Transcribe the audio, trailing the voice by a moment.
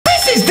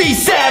is the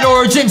sad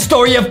origin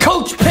story of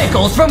Coach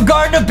Pickles from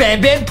Garten of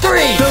Banban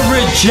 3. The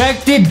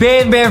rejected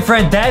Banban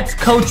friend, that's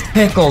Coach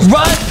Pickles.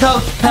 Run,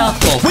 Coach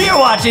Pickles. We are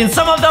watching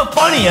some of the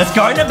funniest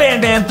Garten of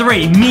Banban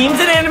 3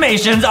 memes and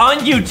animations on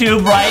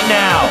YouTube right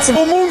now.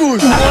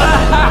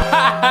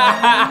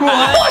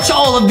 Watch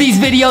all of these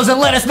videos and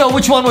let us know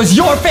which one was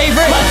your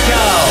favorite. Let's go.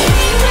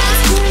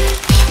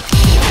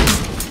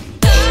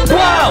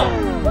 Whoa!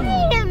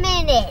 Wait a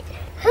minute.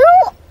 Who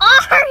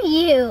are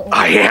you?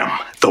 I am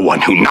the one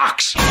who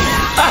knocks.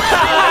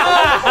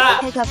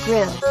 Pick up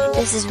Grill.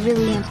 This is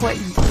really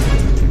important.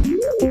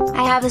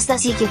 I have a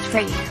sassy gift for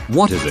you.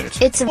 What is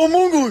it? It's a Today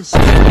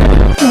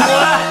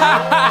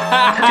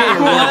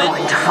we're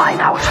going to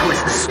find out who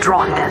is the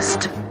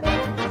strongest.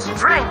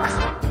 Strength.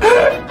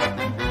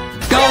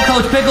 Go,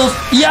 Coach Pickles.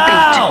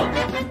 Yo!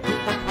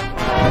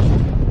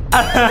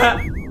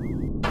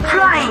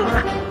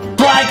 Flying.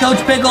 Fly,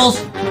 Coach Pickles.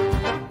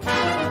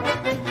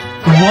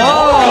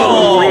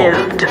 Whoa!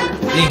 Weird.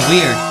 Being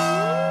weird.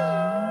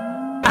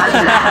 At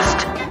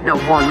last, no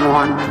one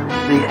won.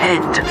 The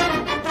end.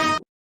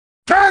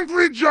 Can't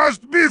we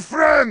just be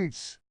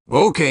friends?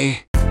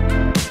 Okay.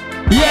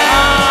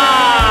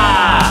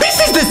 Yeah! This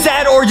is the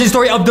sad origin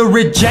story of the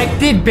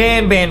rejected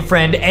Banban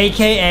friend,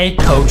 aka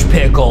Coach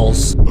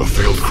Pickles. A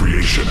failed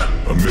creation,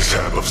 a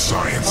mishap of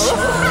science.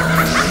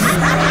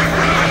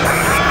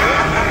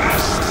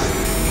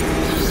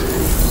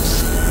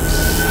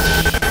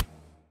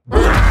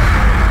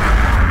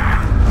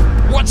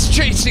 What's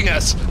chasing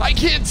us? I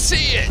can't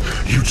see it.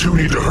 You two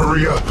need to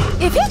hurry up.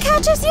 If he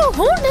catches you,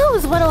 who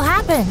knows what'll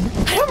happen?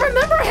 I don't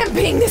remember him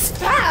being this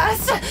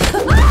fast.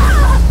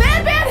 Ah!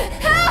 Banban,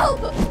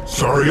 help!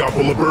 Sorry,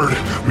 Apple Bird.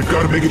 We've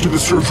got to make it to the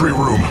surgery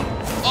room.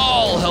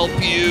 I'll help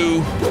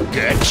you.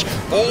 Get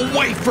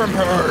away from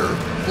her.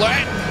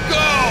 Let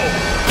go.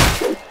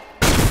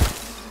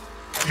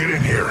 Get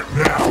in here,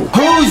 now.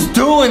 Who's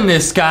doing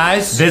this,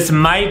 guys? This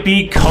might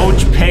be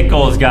Coach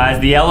Pickles, guys,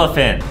 the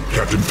elephant.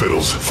 Captain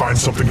Fiddles, find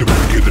something to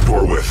barricade the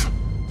door with.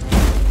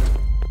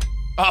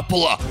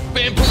 Apala,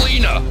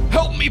 Bampolina,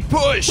 help me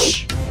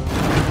push.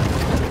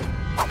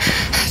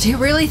 Do you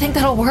really think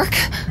that'll work?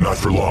 Not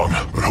for long,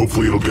 but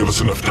hopefully it'll give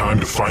us enough time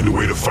to find a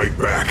way to fight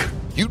back.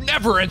 You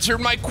never answered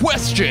my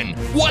question.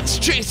 What's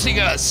chasing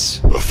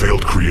us? A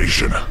failed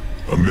creation,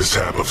 a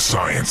mishap of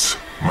science.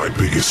 My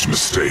biggest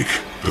mistake.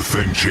 The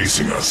thing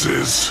chasing us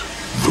is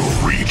the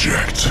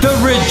reject. The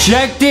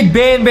rejected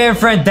Banban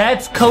friend,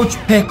 that's Coach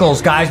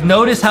Pickles, guys.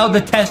 Notice how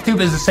the test tube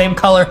is the same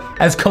color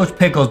as Coach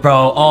Pickles,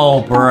 bro.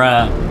 Oh,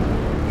 bruh.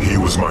 He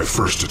was my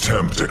first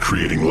attempt at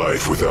creating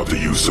life without the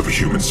use of a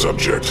human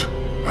subject.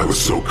 I was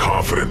so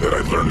confident that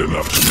I'd learned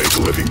enough to make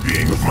a living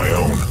being of my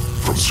own,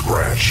 from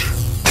scratch.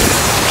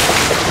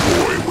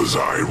 Boy, was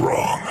I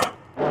wrong.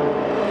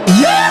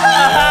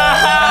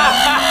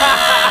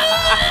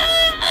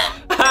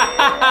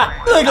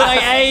 Look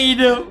like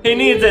Aiden. He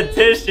needs a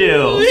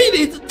tissue. He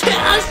needs a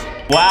test.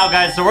 Wow,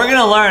 guys, so we're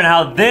gonna learn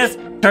how this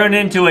turned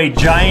into a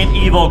giant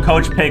evil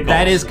Coach Pickles.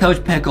 That is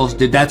Coach Pickles,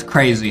 dude. That's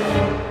crazy.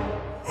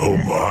 Oh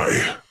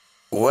my.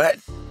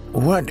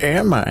 What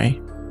am I?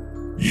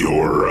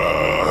 You're,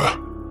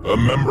 a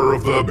member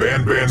of the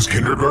Banban's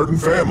kindergarten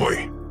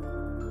family.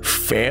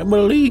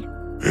 Family?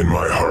 In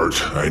my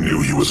heart, I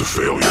knew he was a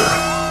failure.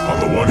 On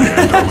the one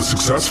hand, I was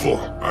successful.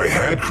 I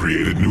had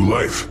created new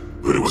life,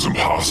 but it was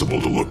impossible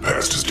to look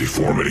past his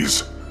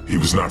deformities. He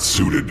was not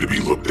suited to be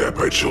looked at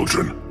by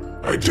children.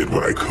 I did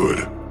what I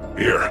could.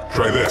 Here,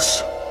 try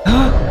this.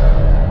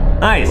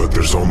 Nice. But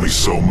there's only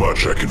so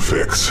much I can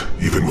fix,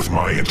 even with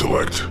my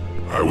intellect.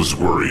 I was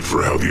worried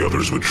for how the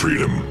others would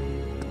treat him.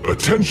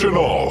 Attention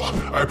all,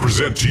 I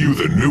present to you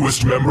the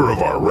newest member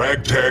of our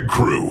ragtag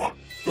crew.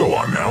 Go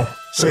on now,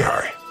 say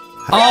hi.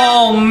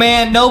 Oh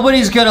man,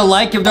 nobody's gonna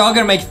like him. They're all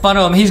gonna make fun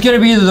of him. He's gonna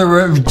be the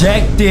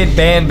rejected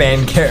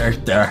Banban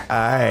character.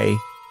 Hi.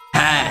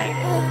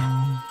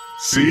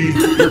 See,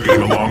 you're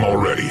getting along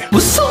already.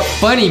 What's so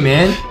funny,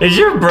 man? Is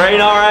your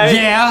brain alright?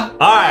 Yeah.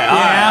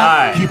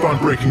 Alright. Keep on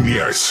breaking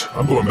the ice.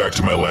 I'm going back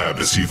to my lab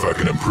to see if I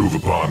can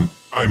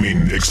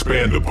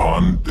expand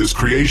upon this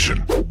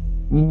creation.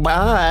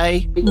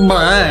 Bye.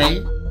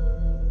 Bye.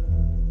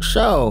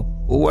 So,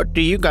 what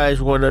do you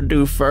guys want to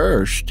do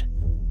first?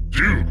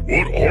 Dude,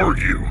 what are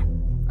you?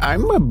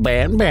 I'm a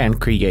Banban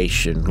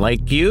creation,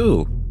 like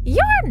you.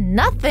 You're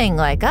nothing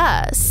like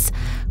us.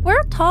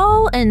 We're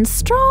tall and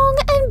strong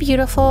and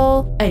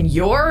beautiful. And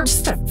you're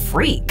just a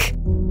freak.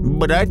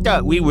 But I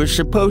thought we were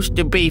supposed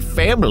to be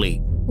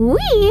family.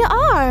 We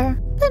are,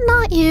 but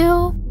not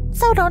you.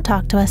 So don't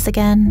talk to us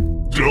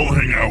again. Don't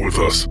hang out with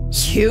us.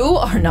 You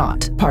are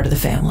not part of the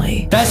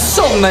family. That's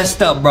so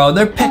messed up, bro.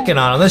 They're picking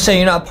on him. They're saying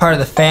you're not part of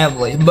the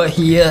family, but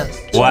he is.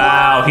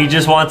 Wow, he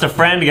just wants a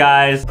friend,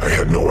 guys. I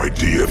had no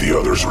idea the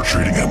others were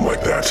treating him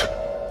like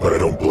that, but I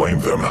don't blame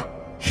them.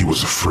 He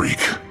was a freak.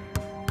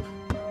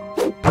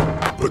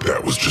 But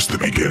that was just the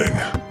beginning.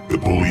 The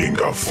bullying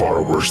got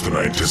far worse than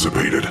I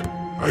anticipated.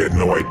 I had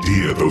no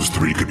idea those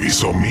three could be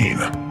so mean.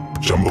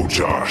 Jumbo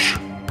Josh.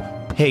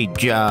 Hey,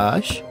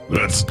 Josh.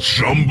 That's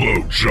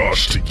Jumbo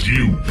Josh to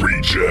you,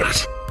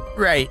 reject.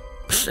 Right.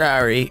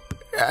 Sorry.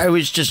 I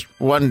was just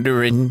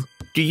wondering,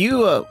 do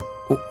you,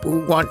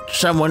 want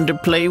someone to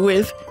play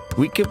with?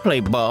 We could play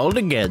ball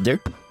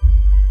together.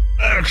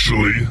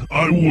 Actually,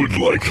 I would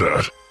like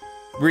that.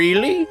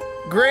 Really?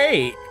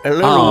 Great. A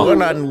little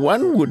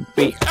one-on-one would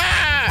be...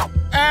 Ah!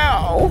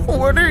 Ow!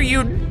 What are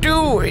you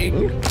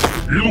doing?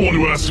 You're the one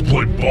who asked to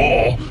play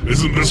ball.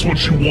 Isn't this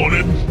what you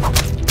wanted?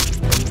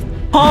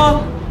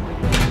 Huh?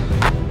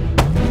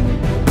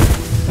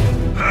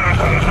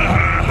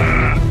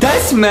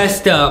 That's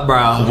messed up,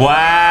 bro.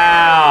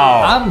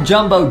 Wow. I'm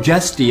Jumbo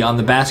Justy on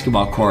the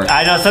basketball court.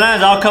 I know,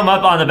 sometimes I'll come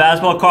up on the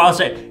basketball court, I'll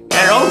say,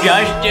 hello,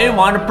 Justin,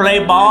 want to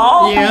play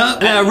ball? Yeah.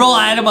 And I roll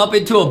Adam up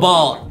into a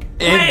ball.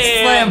 And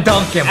slam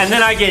dunk him. And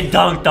then I get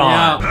dunked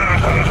on.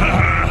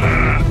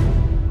 Yeah.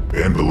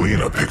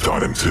 Banbalina picked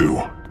on him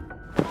too.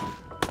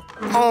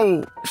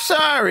 Oh,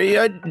 sorry,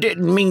 I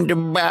didn't mean to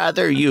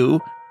bother you.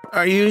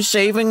 Are you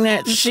saving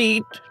that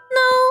seat?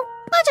 No,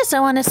 I just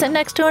don't want to sit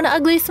next to an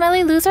ugly,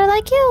 smelly loser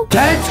like you.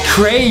 That's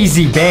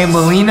crazy,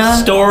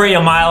 Banbalina. Story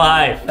of my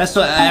life. That's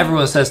what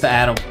everyone says to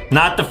Adam.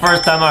 Not the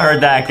first time I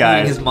heard that,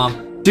 guys. His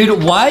mom.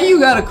 Dude, why you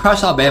got a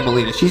crush on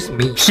Banbalina? She's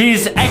mean.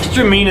 She's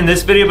extra mean in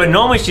this video, but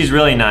normally she's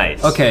really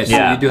nice. Okay,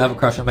 so you do have a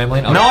crush on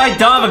Banbalina? Okay. No, I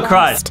don't have a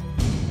crush.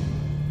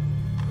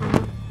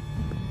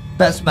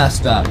 That's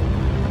messed up.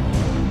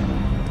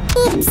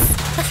 Oops.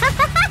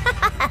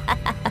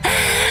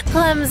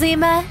 Clumsy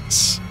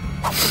much?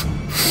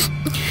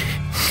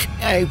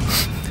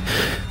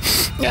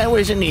 I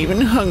wasn't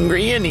even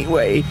hungry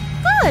anyway.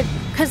 Good,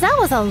 because that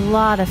was a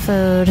lot of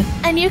food.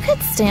 And you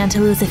could stand to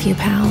lose a few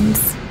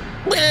pounds.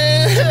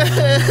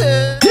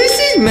 This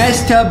is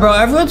messed up, bro.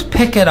 Everyone's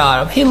picking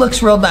on him. He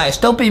looks real nice.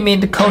 Don't be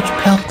mean to Coach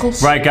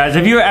Pickles. Right, guys,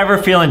 if you're ever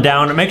feeling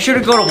down, make sure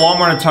to go to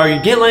Walmart and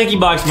Target, get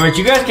LankyBox merch.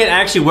 You guys can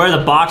actually wear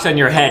the box on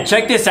your head.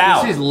 Check this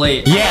out. This is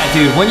lit. Yeah,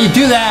 dude, when you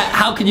do that,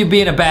 how can you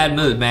be in a bad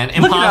mood, man?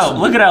 Impossible.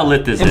 Look at how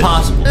lit this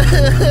Impossible.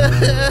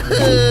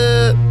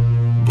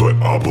 But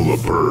Apala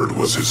Bird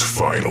was his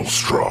final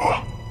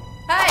straw.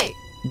 Hey!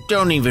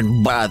 Don't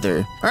even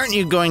bother. Aren't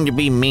you going to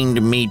be mean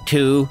to me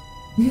too?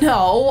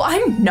 No,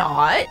 I'm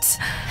not.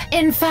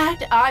 In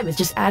fact, I was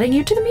just adding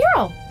you to the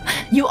mural.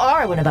 You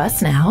are one of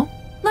us now,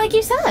 like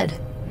you said.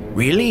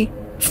 Really?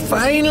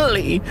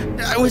 Finally!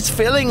 I was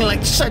feeling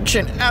like such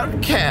an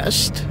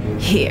outcast.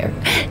 Here,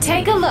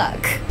 take a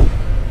look.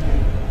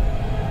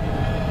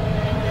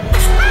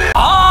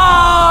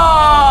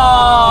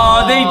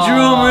 Oh! They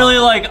drew him really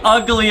like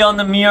ugly on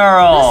the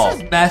mural.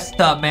 This is messed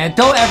up, man.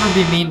 Don't ever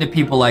be mean to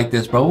people like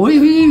this, bro. What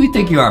do you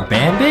think you are,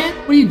 Banban?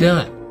 What are you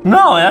doing?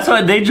 No, that's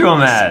what they drew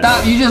him as.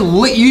 Stop!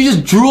 You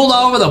just drooled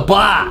all over the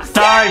box.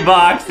 Sorry,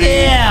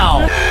 Boxy.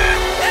 Ew.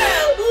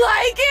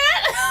 Like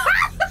it?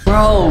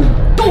 Bro,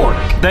 dork.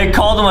 They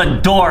called him a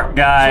dork,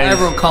 guys. That's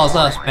what everyone calls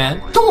us,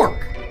 man. Dork.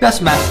 That's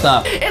messed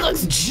up. It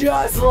looks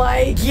just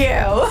like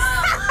you.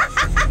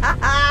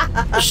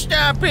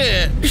 Stop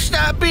it!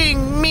 Stop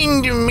being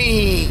mean to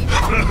me!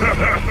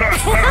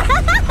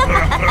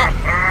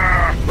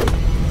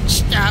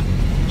 Stop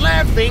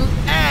laughing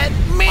at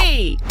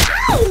me!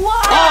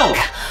 Ow! Oh!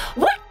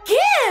 What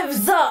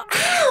gives?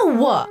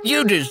 Ow!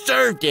 You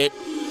deserved it!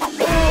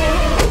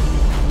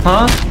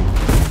 Huh?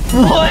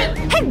 What?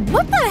 Hey,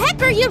 what the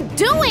heck are you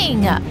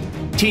doing?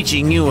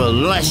 Teaching you a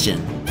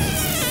lesson.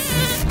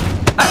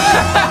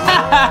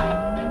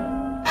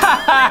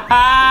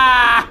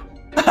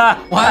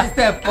 Why is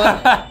that funny?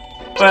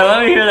 Wait,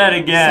 let me hear that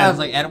again. Sounds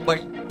like Adam.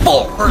 Wait.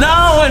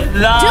 No, it's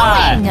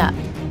not.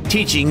 Doing?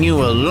 Teaching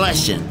you a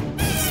lesson.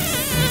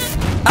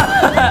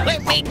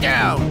 Let me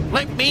down.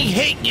 Let me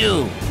hit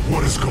you.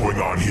 What is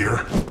going on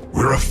here?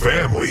 We're a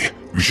family.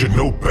 We should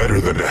know better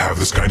than to have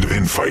this kind of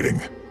infighting.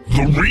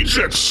 The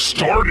rejects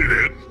started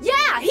it.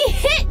 Yeah, he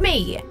hit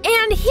me.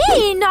 And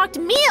he knocked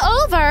me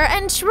over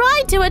and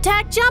tried to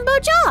attack Jumbo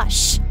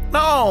Josh.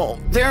 No,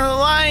 they're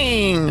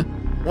lying.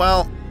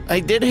 Well,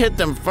 I did hit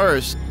them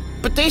first,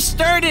 but they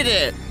started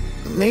it.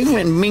 They've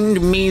been mean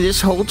to me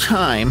this whole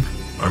time.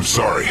 I'm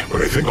sorry,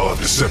 but I think I'll have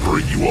to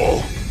separate you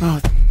all.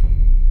 Oh.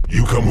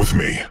 You come with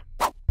me.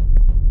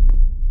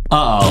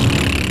 Uh-oh.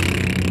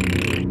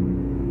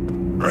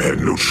 I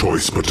had no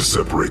choice but to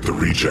separate the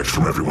reject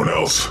from everyone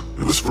else.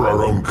 It was for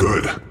our own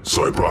good,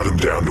 so I brought him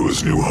down to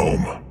his new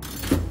home.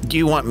 Do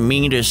you want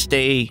me to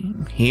stay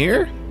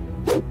here?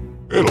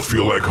 It'll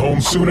feel like home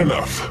soon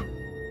enough.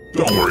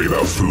 Don't worry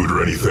about food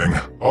or anything.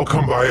 I'll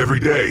come by every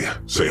day,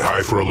 say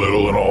hi for a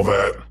little and all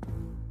that.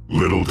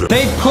 Little did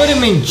They put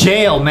him in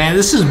jail, man.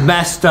 This is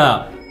messed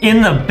up.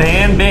 In the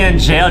Banban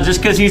jail just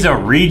because he's a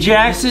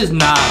reject? This is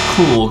not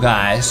cool,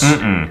 guys.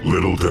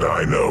 Little did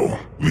I know,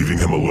 leaving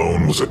him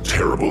alone was a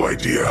terrible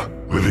idea.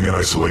 Living in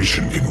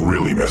isolation can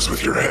really mess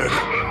with your head.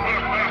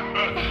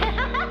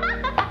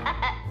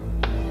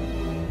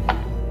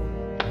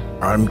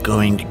 I'm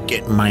going to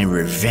get my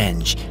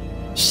revenge.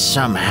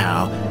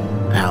 Somehow,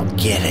 I'll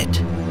get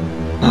it.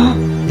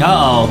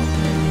 Uh-oh.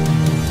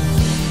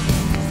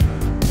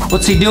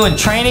 What's he doing,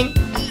 training?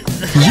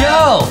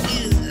 Yo!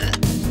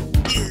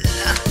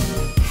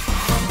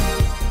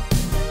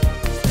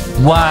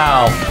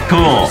 Wow.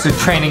 Cool. It's a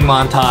training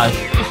montage.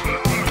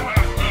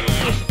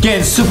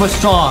 Getting super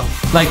strong,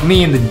 like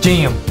me in the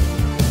gym.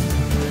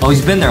 Oh,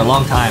 he's been there a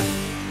long time.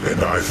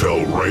 And I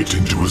fell right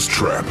into his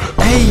trap.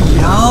 Hey,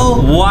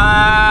 yo.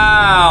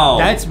 Wow.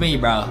 That's me,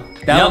 bro.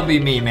 That would be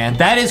me, man.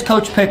 That is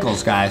Coach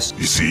Pickles, guys.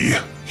 You see,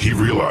 he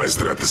realized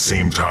that at the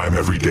same time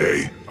every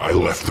day, I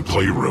left the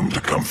playroom to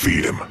come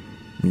feed him.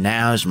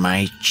 Now's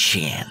my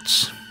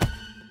chance.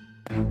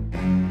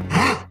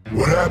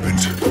 What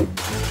happened?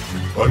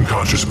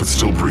 Unconscious but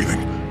still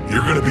breathing.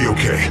 You're gonna be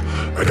okay.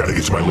 I gotta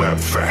get to my lab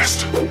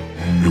fast.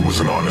 It was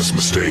an honest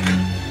mistake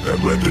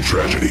that led to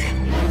tragedy.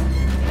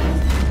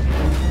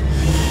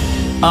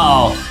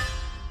 Uh-oh.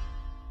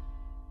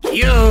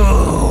 You!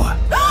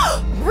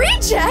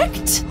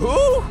 Reject?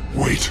 Who?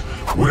 Wait,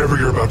 whatever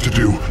you're about to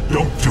do,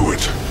 don't do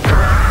it.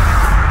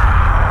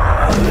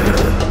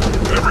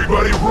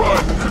 Everybody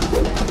run!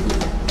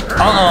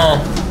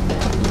 Uh-oh.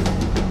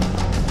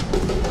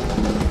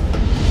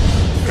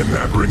 And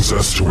that brings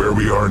us to where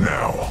we are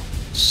now.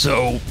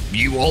 So,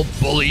 you all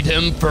bullied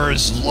him for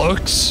his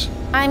looks?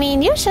 I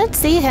mean, you should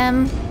see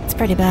him. It's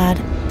pretty bad.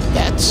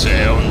 That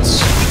sounds...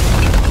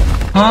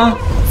 Huh?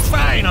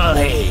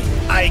 Finally,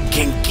 I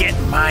can get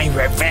my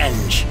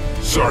revenge.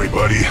 Sorry,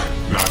 buddy.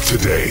 Not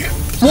today.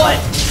 What?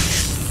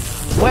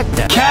 What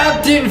the?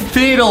 Captain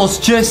Fiddles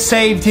just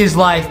saved his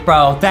life,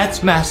 bro.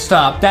 That's messed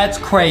up. That's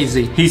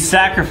crazy. He's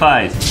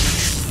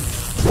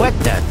sacrificed. What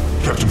the?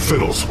 Captain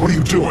Fiddles, what are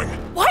you doing?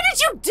 Why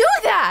did you do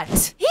that?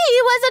 He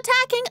was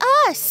attacking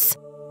us.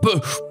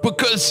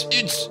 Because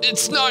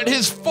it's not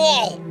his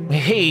fault.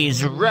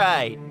 He's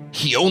right.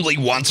 He only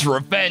wants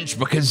revenge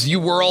because you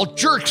were all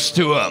jerks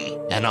to him.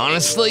 And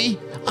honestly,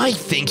 I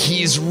think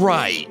he's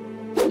right.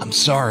 I'm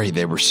sorry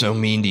they were so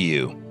mean to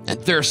you. And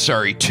they're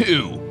sorry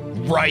too,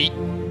 right?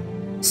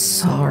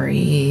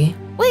 Sorry.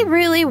 We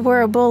really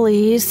were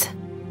bullies.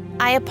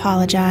 I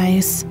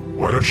apologize.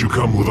 Why don't you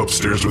come live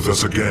upstairs with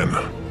us again?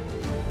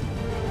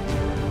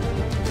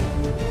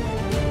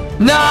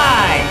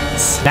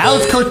 Nice! That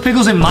was Coach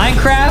Pickles in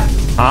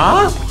Minecraft?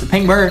 Huh? The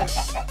pink bird.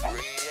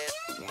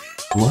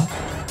 What?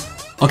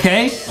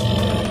 Okay.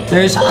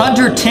 There's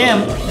Hunter Tim.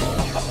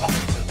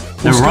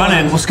 They're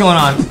running. What's going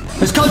on?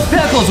 There's Coach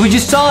Pickles. We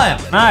just saw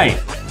him. Nice.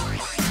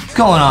 What's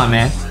going on,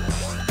 man?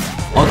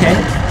 Okay.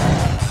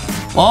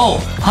 Oh,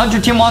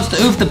 Hunter Tim wants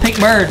to oof the pink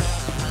bird.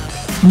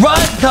 Run,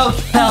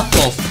 Coach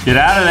Pickles. Get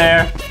out of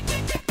there.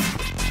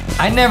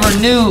 I never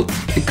knew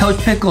that Coach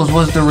Pickles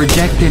was the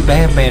rejected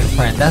Banban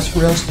friend. That's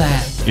real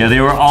sad. Yeah, they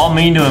were all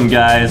mean to him,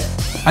 guys.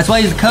 That's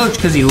why he's a coach,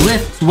 because he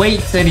lifts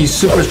weights and he's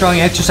super strong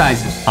in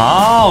exercises.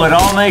 Oh, it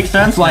all makes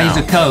sense. That's why now. he's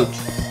a coach.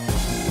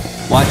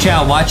 Watch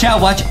out, watch out,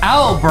 watch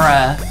out,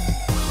 bruh.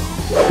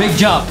 Big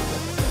jump.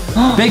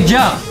 Big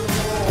jump.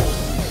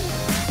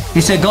 He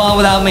said, go on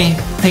without me,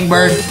 pink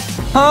bird.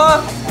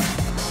 Huh?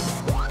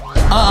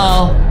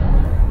 Uh-oh.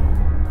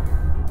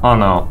 Oh,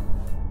 no.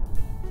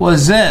 What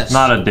is this?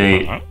 Not a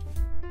date.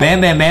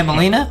 Banban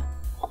Bambalina?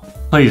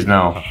 Please,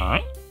 no.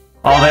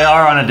 Oh, they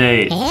are on a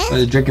date. Are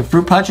they drinking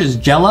fruit punches?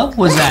 Jello?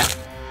 What's that?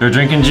 They're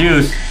drinking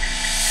juice.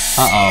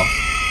 Uh-oh.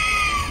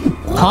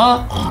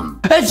 Huh?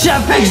 It's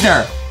Chef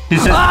Pigster! He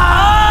said, Ah!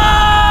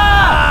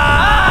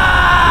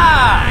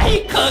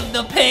 He cooked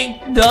the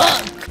pink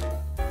duck!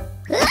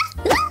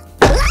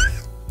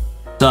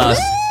 Sus.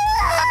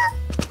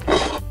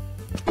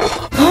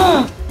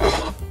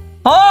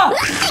 oh,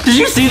 did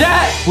you see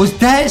that? Was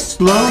that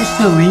slow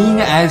Celine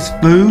as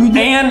food?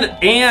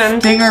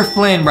 And Stinger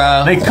Flynn,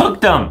 bro. they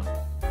cooked them.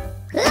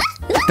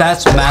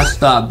 That's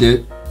messed up,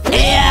 dude. Ew!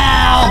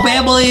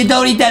 Bambalina,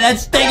 don't eat that.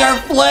 That's Stinger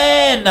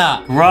Flynn!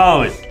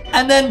 Gross.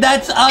 And then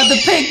that's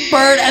the pink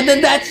bird, and then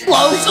that's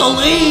slow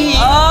Celine!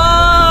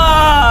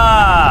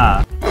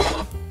 Ah!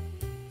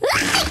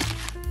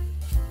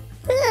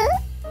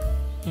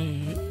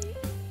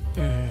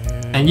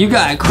 And you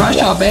got a crush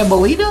on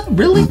Bambalina?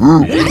 Really?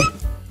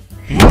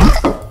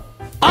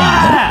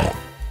 Ah!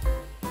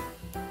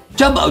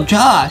 Jumbo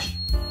Josh!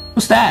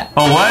 What's that?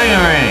 A wedding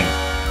ring.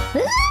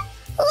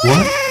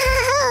 What?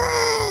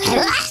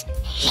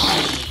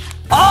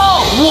 Oh,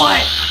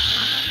 what?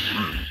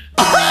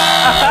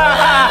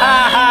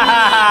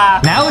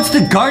 Now it's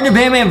the Garten of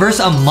Banban vs.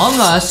 Among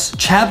Us,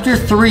 Chapter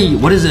 3.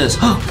 What is this?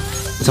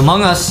 It's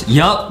Among Us.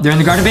 Yup, they're in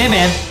the Garten of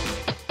Banban.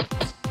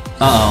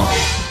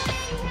 Uh-oh.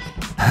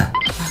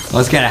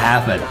 What's gonna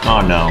happen?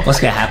 Oh, no. What's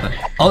gonna happen?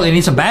 Oh, they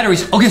need some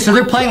batteries. Okay, so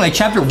they're playing like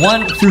Chapter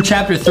 1 through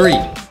Chapter 3.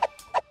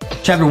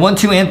 Chapter 1,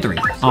 2, and 3.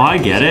 Oh, I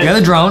get it. You got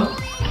the drone.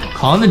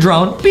 Calling the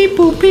drone. Beep,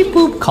 boop, beep,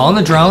 boop. Calling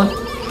the drone.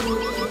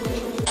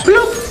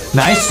 Bloop.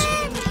 Nice.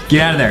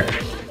 Get out of there.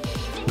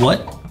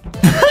 What?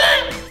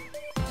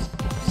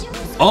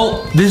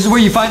 Oh, this is where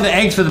you find the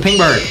eggs for the pink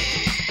bird.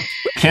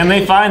 Can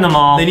they find them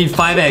all? They need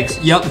 5 eggs.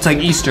 Yup, it's like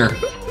Easter.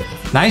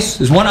 Nice.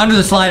 There's one under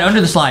the slide, under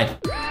the slide.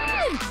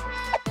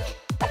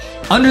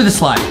 Under the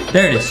slide.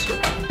 There it is.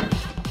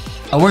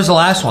 Oh, where's the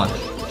last one?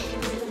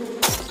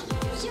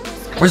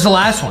 Where's the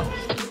last one?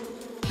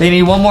 They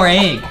need one more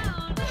egg.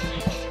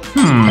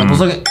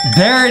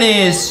 There it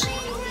is.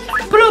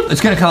 Bloop.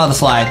 It's gonna come out the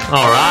slide.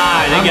 All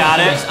right, they got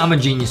it. I'm a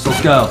genius. Let's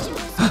go.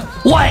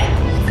 What?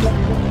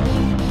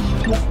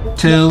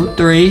 2,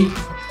 3,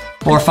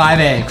 4, 5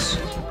 eggs.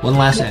 One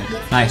last egg.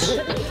 Nice.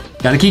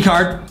 Got the key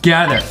card. Get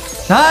out of there.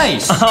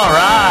 Nice. All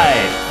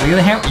right. Look at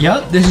the hammer.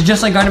 Yup. This is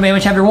just like Garden of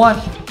Banban Chapter 1.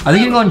 Are they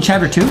gonna go in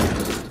Chapter 2?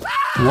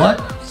 What?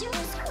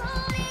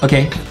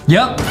 Okay.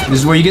 Yup. This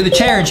is where you get the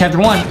chair in Chapter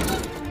 1.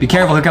 Be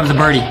careful. Here comes the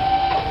birdie.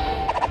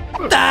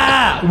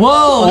 Ah!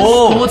 Whoa. This is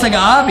cool. It's like a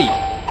hobby.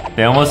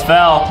 They almost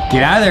fell.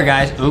 Get out of there,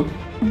 guys. Oop.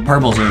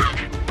 Purple's oof.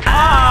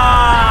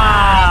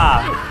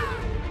 Ah!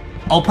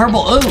 Oh,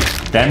 purple. Ooh.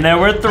 Then there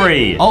were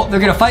 3. Oh, they're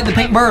gonna fight the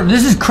pink bird.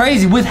 This is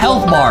crazy with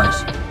health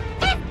bars.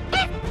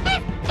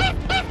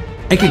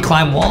 It can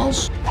climb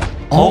walls.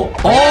 Oh.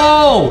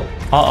 Oh.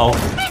 Uh-oh.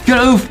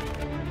 Good oof.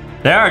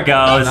 There it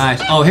goes.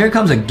 Nice. Oh, here it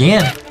comes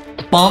again.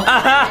 Bump.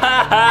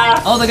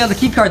 Oh, they got the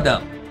key card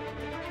though.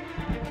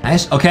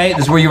 Nice. Okay,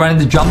 this is where you run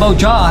into Jumbo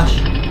Josh.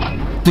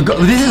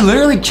 This is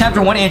literally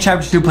Chapter 1 and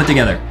Chapter 2 put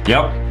together.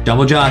 Yep.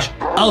 Jumbo Josh.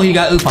 Oh, he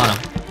got oof on him.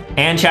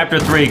 And Chapter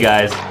 3,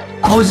 guys.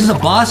 Oh, is this a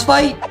boss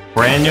fight?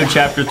 Brand new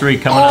Chapter 3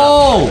 coming up.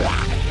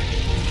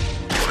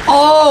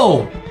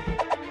 Oh!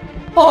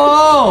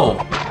 Oh!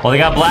 Well, they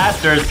got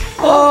blasters.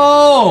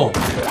 Oh!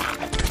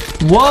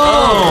 Whoa!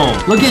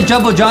 Oh. Look at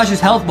Jumbo Josh's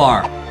health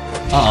bar.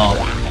 Uh-oh.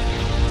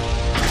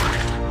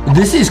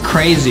 This is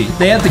crazy.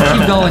 They have to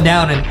keep going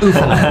down and oofing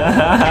them.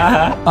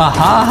 Ha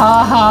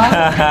ha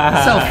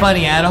ha. So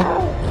funny, Adam.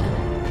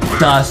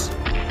 Dust.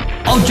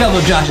 Oh,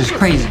 Jumbo Josh is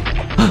crazy.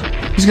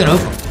 He's gonna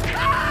oof him.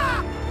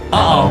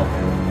 Uh-oh.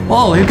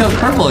 Whoa, here comes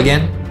purple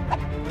again.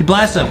 He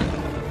blasts him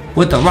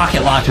with the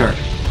rocket launcher.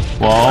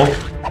 Whoa.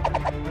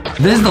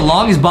 This is the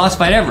longest boss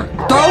fight ever.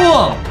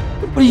 Throw him!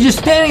 What are you just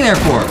standing there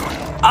for?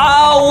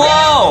 Oh,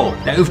 whoa!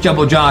 That oof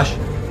Jumbo Josh.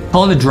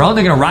 Pulling the drone,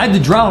 they're gonna ride the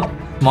drone.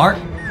 Mark.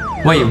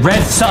 Wait,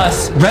 red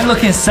sus. Red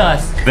looking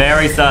sus.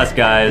 Very sus,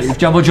 guys. Oof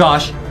Jumbo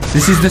Josh.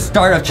 This is the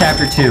start of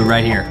Chapter 2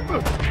 right here.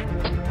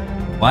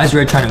 Why is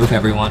Red trying to oof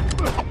everyone?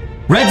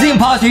 Red's the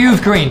imposter, you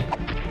oof green.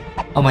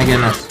 Oh my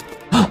goodness.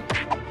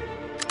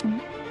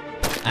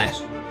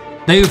 Nice.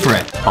 They oof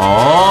Red.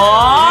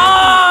 Oh!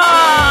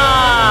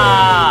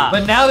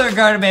 But now they're in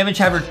Garden of Banban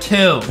Chapter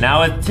 2.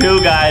 Now it's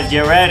 2, guys.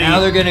 Get ready. Now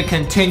they're gonna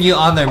continue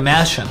on their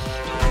mission.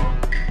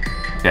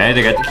 Okay,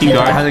 they got the key How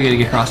are card. they gonna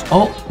get across?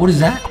 Oh, what is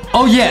that?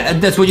 Oh yeah,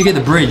 that's when you get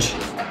the bridge.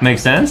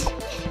 Makes sense?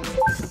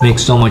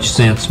 Makes so much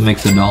sense.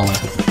 Makes $1.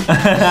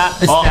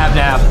 It's Oh. Nab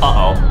Nab.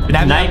 Uh-oh.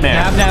 Nightmare.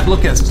 Nab Nab,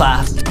 look at his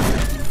class.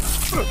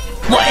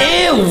 What?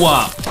 Ew!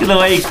 Look at the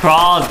way he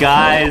crawls,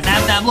 guys.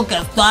 Nab Nab, look at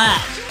his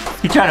class.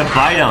 He tried to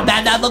bite him.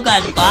 Nab Nab, look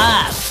at his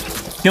class.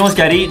 He almost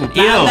got eaten.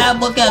 Ew. Nab Nab,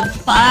 look at his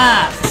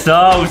class.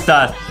 So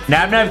sus.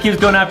 Nab Nab keeps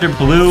going after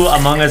Blue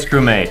Among Us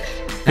crewmate.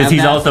 Because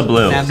he's also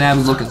blue. Nab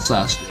Nab's looking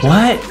sus.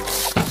 What?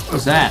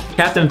 What's that?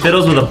 Captain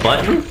Fiddles with a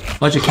button?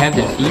 Bunch of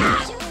Captain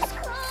Eaters.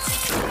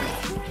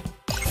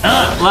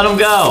 Let him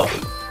go.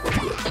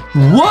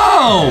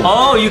 Whoa!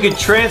 Oh, you could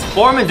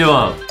transform into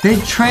him. They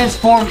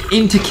transform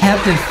into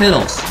Captain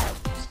Fiddles.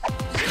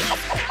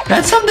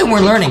 That's something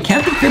we're learning.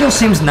 Captain Fiddles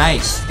seems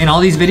nice. In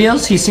all these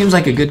videos, he seems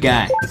like a good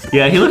guy.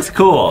 Yeah, he looks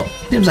cool.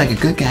 Seems like a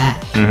good guy.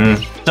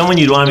 Mm-hmm. Someone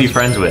you'd want to be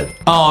friends with.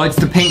 Oh, it's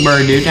the pink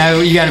bird, dude. Now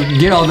you gotta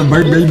get all the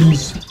bird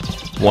babies.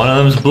 One of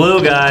them's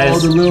blue, guys. All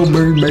the little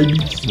bird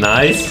babies.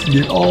 Nice.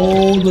 Get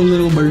all the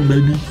little bird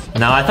babies.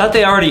 Now, I thought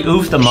they already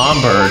oofed the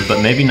mom bird, but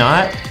maybe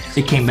not.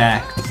 It came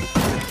back.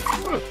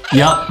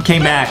 Yup,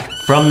 came back.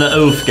 From the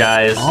oof,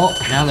 guys. Oh,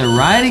 now they're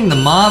riding the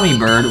mommy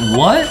bird.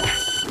 What?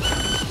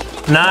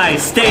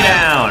 Nice. Stay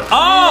down.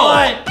 Oh!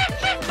 What?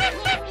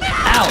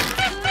 Ow.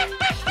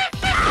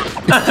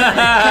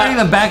 It's turning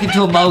them back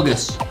into a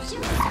mogus.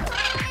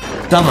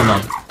 Some of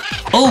them.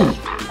 Oh.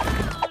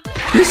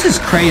 This is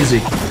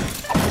crazy.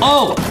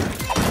 Oh.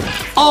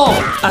 Oh.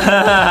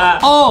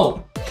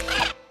 Oh.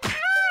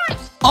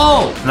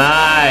 Oh.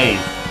 Nice.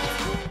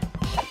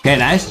 Okay,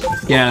 nice.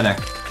 Get out of there.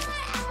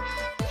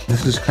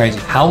 This is crazy.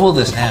 How will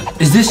this end?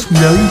 Is this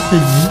slowly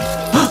steady?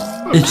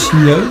 It's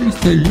slowly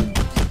steady.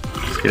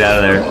 Get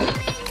out of there.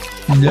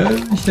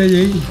 Slowly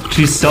steady.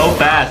 She's so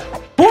fast.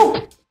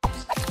 Woo!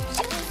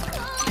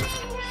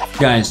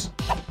 Guys,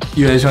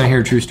 you guys want to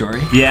hear a true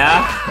story?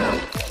 Yeah?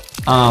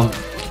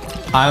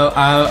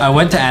 I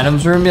went to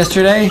Adam's room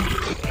yesterday.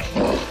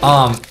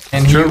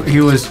 And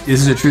he was,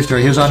 this is a true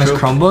story. He was on his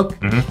Chromebook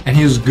and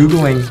he was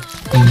Googling,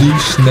 "Do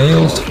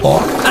snails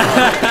talk?"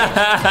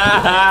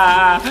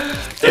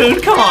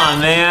 Dude, come on,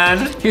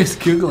 man. He was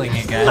Googling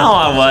it, guys. No,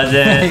 I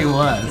wasn't. He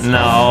was.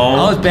 No.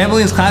 Oh, it's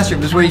Bambolina's classroom.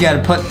 This is where you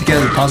gotta put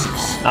together the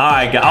puzzles.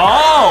 Alright,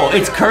 oh,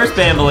 it's Cursed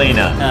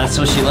Bambolina. That's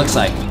what she looks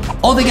like.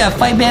 Oh, they gotta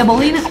fight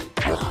Bambolina?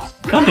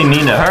 Don't be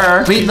mean to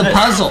her. Read the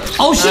puzzle.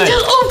 Oh, she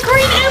just, oh,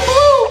 green and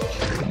blue.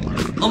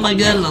 Oh my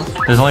goodness.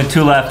 There's only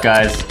 2 left,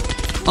 guys.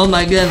 Oh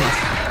my goodness.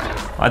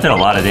 I did a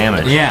lot of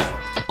damage. Yeah.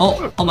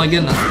 Oh, oh my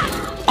goodness.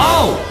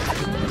 Oh!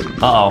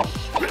 Uh-oh.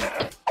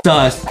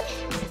 Dust.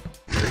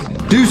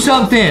 Do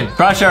something.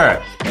 Crush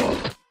her.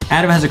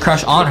 Adam has a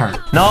crush on her.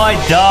 No, I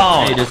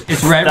don't.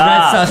 It's red,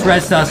 Stop.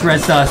 red sus.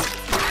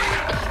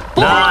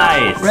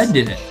 Nice. Red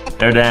did it.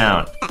 They're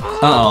down.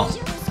 Uh-oh.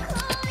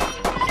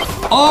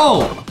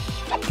 Oh!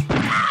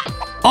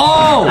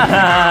 Oh!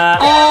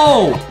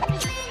 Oh!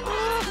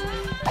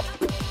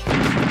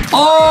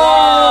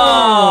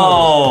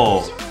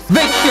 Oh!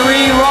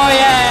 Victory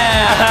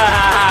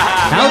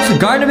Royale! Now it's the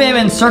Garden of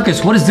Banban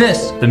Circus. What is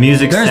this? The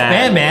music's There's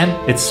sad.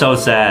 Banban. It's so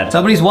sad.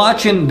 Somebody's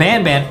watching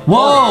Banban.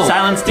 Whoa!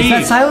 Silent Steve. Is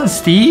that Silent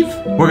Steve?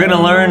 We're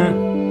gonna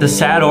learn the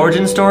sad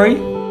origin story.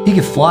 He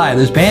can fly.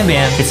 There's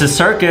Banban. It's a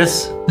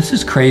circus. This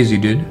is crazy,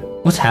 dude.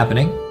 What's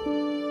happening?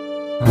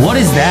 What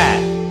is that?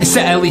 It's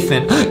the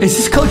elephant. Is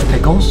this Coach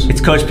Pickles? It's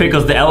Coach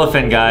Pickles the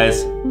elephant,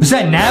 guys. Is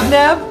that Nab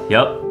Nab?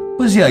 Yep.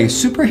 What is he, like a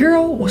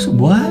superhero?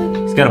 What?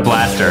 He's got a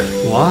blaster.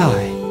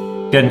 Why?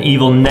 Got an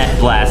evil net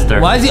blaster.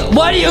 Why is he?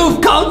 Why do you have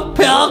Coach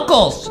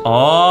Pickles?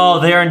 Oh,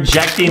 they're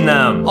injecting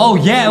them. Oh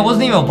yeah, it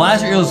wasn't even a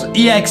blaster. It was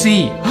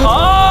EXE.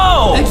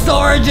 Oh! It's the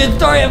origin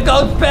story of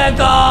Coach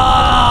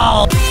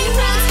Pickles.